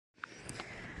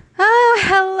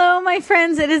my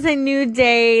friends, it is a new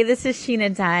day. This is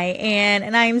Sheena Diane,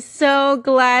 and I'm so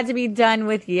glad to be done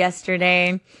with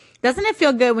yesterday. Doesn't it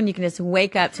feel good when you can just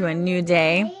wake up to a new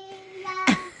day?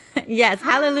 Yes,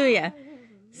 hallelujah.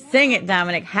 Sing it,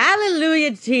 Dominic.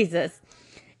 Hallelujah, Jesus.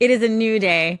 It is a new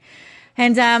day.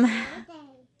 And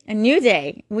a new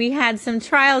day. We had some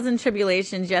trials and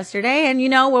tribulations yesterday, and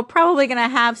we're probably going to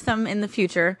have some in the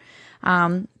future,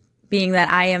 being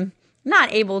that I am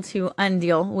not able to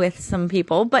undeal with some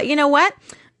people. But you know what?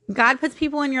 God puts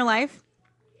people in your life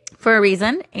for a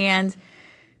reason and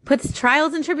puts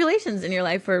trials and tribulations in your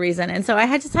life for a reason. And so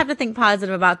I just have to think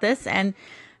positive about this and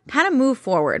kind of move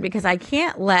forward, because I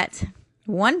can't let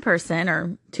one person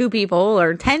or two people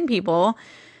or 10 people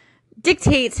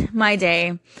dictate my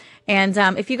day. And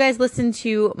if you guys listen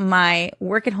to my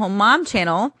Work at Home Mom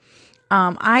channel,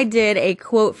 I did a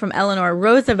quote from Eleanor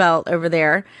Roosevelt over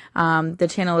there. The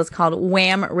channel is called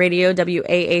WHAM Radio,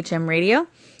 WAHM Radio.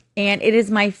 And it is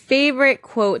my favorite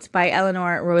quote by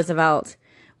Eleanor Roosevelt,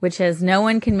 which is, "No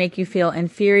one can make you feel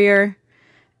inferior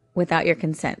without your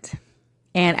consent."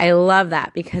 And I love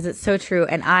that because it's so true.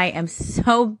 And I am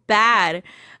so bad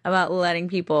about letting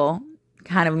people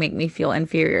kind of make me feel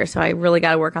inferior. So I really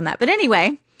got to work on that. But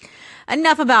anyway,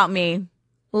 enough about me.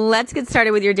 Let's get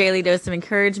started with your daily dose of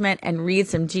encouragement and read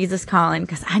some Jesus Calling,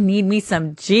 because I need me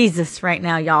some Jesus right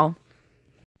now, y'all.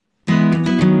 She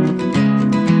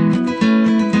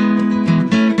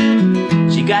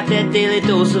got that daily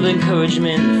dose of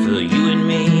encouragement for you and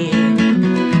me.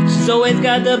 She's always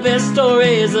got the best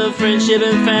stories of friendship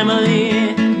and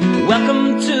family.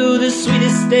 Welcome to the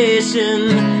sweetest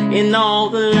station in all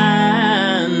the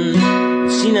land,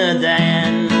 Sheena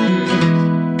Diane.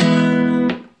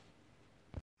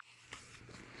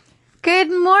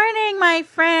 Good morning, my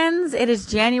friends. It is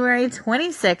January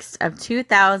 26th of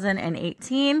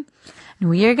 2018, and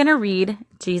we are going to read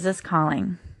Jesus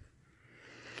Calling.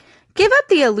 Give up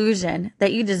the illusion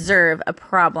that you deserve a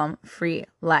problem-free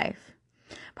life.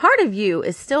 Part of you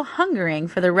is still hungering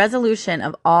for the resolution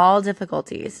of all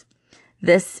difficulties.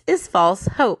 This is false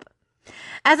hope.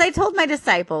 As I told my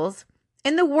disciples,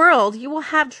 in the world you will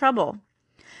have trouble.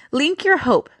 Link your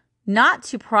hope not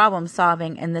to problem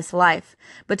solving in this life,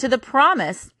 but to the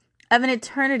promise of an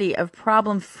eternity of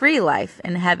problem-free life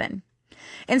in heaven.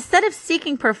 Instead of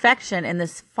seeking perfection in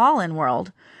this fallen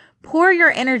world, pour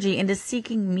your energy into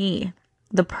seeking me,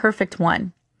 the perfect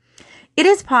one. It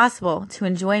is possible to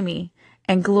enjoy me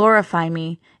and glorify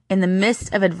me in the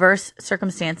midst of adverse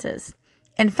circumstances.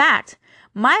 In fact,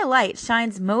 my light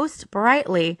shines most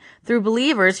brightly through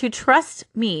believers who trust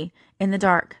me in the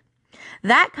dark.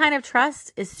 That kind of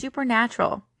trust is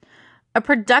supernatural, a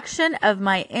production of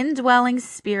my indwelling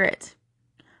spirit.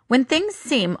 When things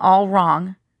seem all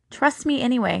wrong, trust me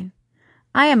anyway.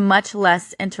 I am much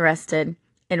less interested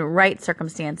in right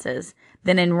circumstances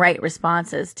than in right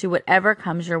responses to whatever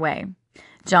comes your way.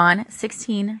 John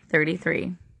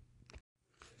 16:33.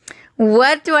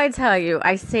 What do I tell you?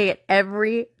 I say it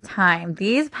every time.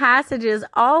 These passages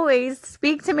always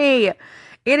speak to me.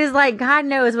 It is like God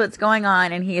knows what's going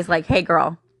on, and he is like, hey,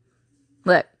 girl,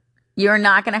 look, you're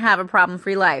not going to have a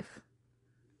problem-free life.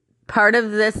 Part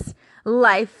of this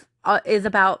life is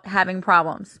about having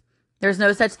problems. There's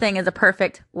no such thing as a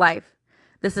perfect life.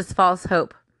 This is false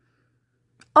hope.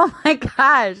 Oh my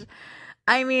gosh.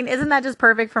 I mean, isn't that just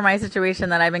perfect for my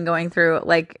situation that I've been going through?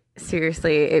 Like,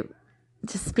 seriously, it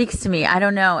just speaks to me. I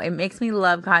don't know. It makes me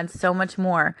love God so much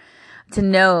more to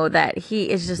know that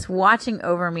he is just watching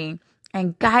over me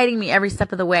and guiding me every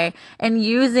step of the way, and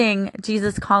using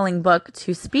Jesus Calling book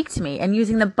to speak to me, and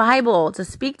using the Bible to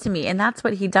speak to me. And that's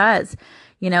what he does.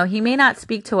 He may not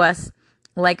speak to us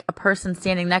like a person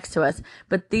standing next to us,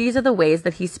 but these are the ways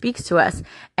that he speaks to us.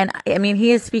 And I mean,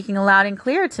 he is speaking loud and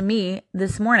clear to me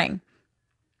this morning.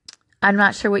 I'm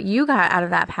not sure what you got out of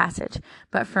that passage,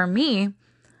 but for me,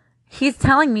 he's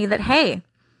telling me that, hey,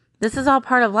 this is all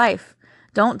part of life.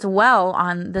 Don't dwell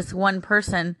on this one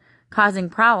person causing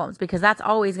problems, because that's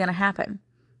always going to happen.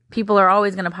 People are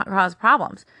always going to cause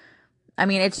problems. I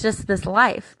mean, it's just this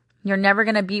life. You're never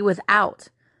going to be without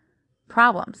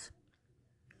problems.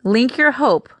 Link your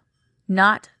hope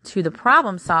not to the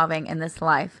problem solving in this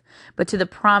life, but to the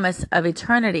promise of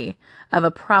eternity of a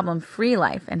problem-free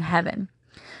life in heaven.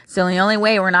 So the only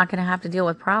way we're not going to have to deal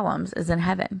with problems is in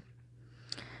heaven.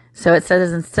 So it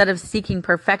says, instead of seeking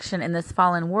perfection in this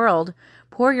fallen world,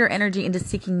 pour your energy into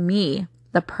seeking me,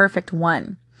 the perfect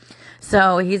one.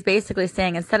 So he's basically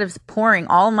saying, instead of pouring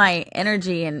all my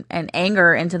energy and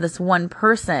anger into this one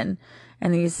person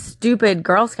and these stupid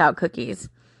Girl Scout cookies,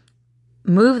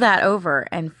 move that over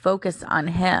and focus on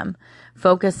him.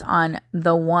 Focus on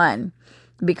the one.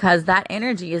 because that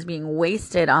energy is being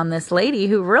wasted on this lady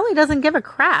who really doesn't give a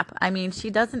crap. I mean, she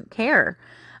doesn't care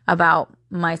about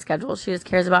my schedule. She just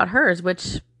cares about hers,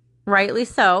 which rightly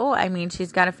so. I mean,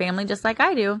 she's got a family just like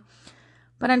I do.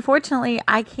 But unfortunately,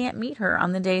 I can't meet her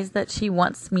on the days that she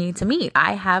wants me to meet.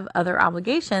 I have other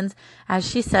obligations. As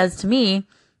she says to me,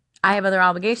 I have other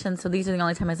obligations, so these are the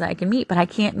only times that I can meet, but I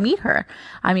can't meet her.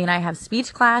 I mean, I have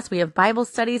speech class, we have Bible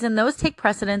studies, and those take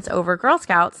precedence over Girl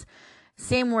Scouts.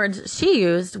 Same words she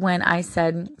used when I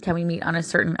said, can we meet on a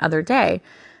certain other day?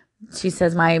 She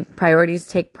says, my priorities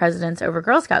take precedence over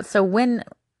Girl Scouts. So when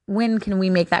can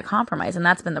we make that compromise? And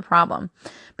that's been the problem.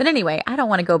 But anyway, I don't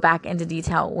want to go back into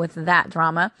detail with that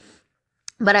drama,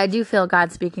 but I do feel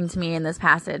God speaking to me in this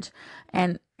passage.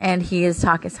 And he is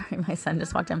talking, sorry, my son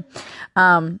just walked in.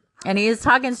 And he is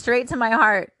talking straight to my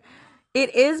heart.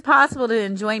 It is possible to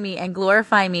enjoy me and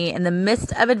glorify me in the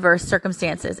midst of adverse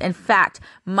circumstances. In fact,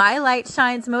 my light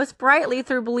shines most brightly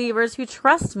through believers who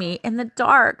trust me in the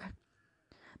dark.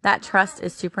 That trust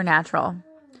is supernatural.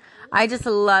 I just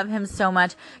love him so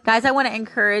much. Guys, I want to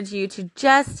encourage you to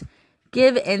just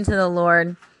give into the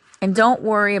Lord and don't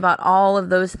worry about all of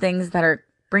those things that are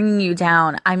bringing you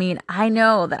down. I mean, I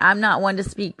know that I'm not one to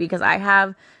speak because I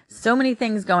have so many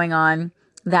things going on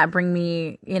that bring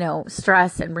me,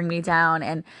 stress and bring me down.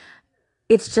 And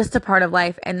it's just a part of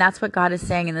life. And that's what God is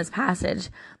saying in this passage.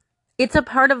 It's a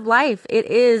part of life. It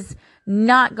is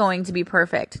not going to be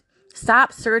perfect.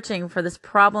 Stop searching for this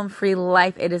problem-free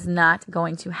life. It is not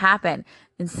going to happen.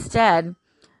 Instead,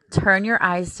 turn your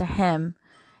eyes to him,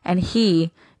 and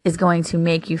he is going to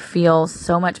make you feel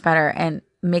so much better and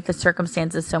make the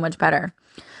circumstances so much better.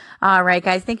 All right,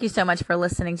 guys, thank you so much for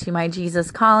listening to my Jesus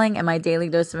Calling and my daily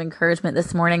dose of encouragement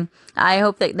this morning. I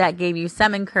hope that gave you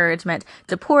some encouragement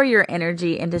to pour your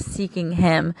energy into seeking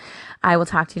him. I will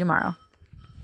talk to you tomorrow.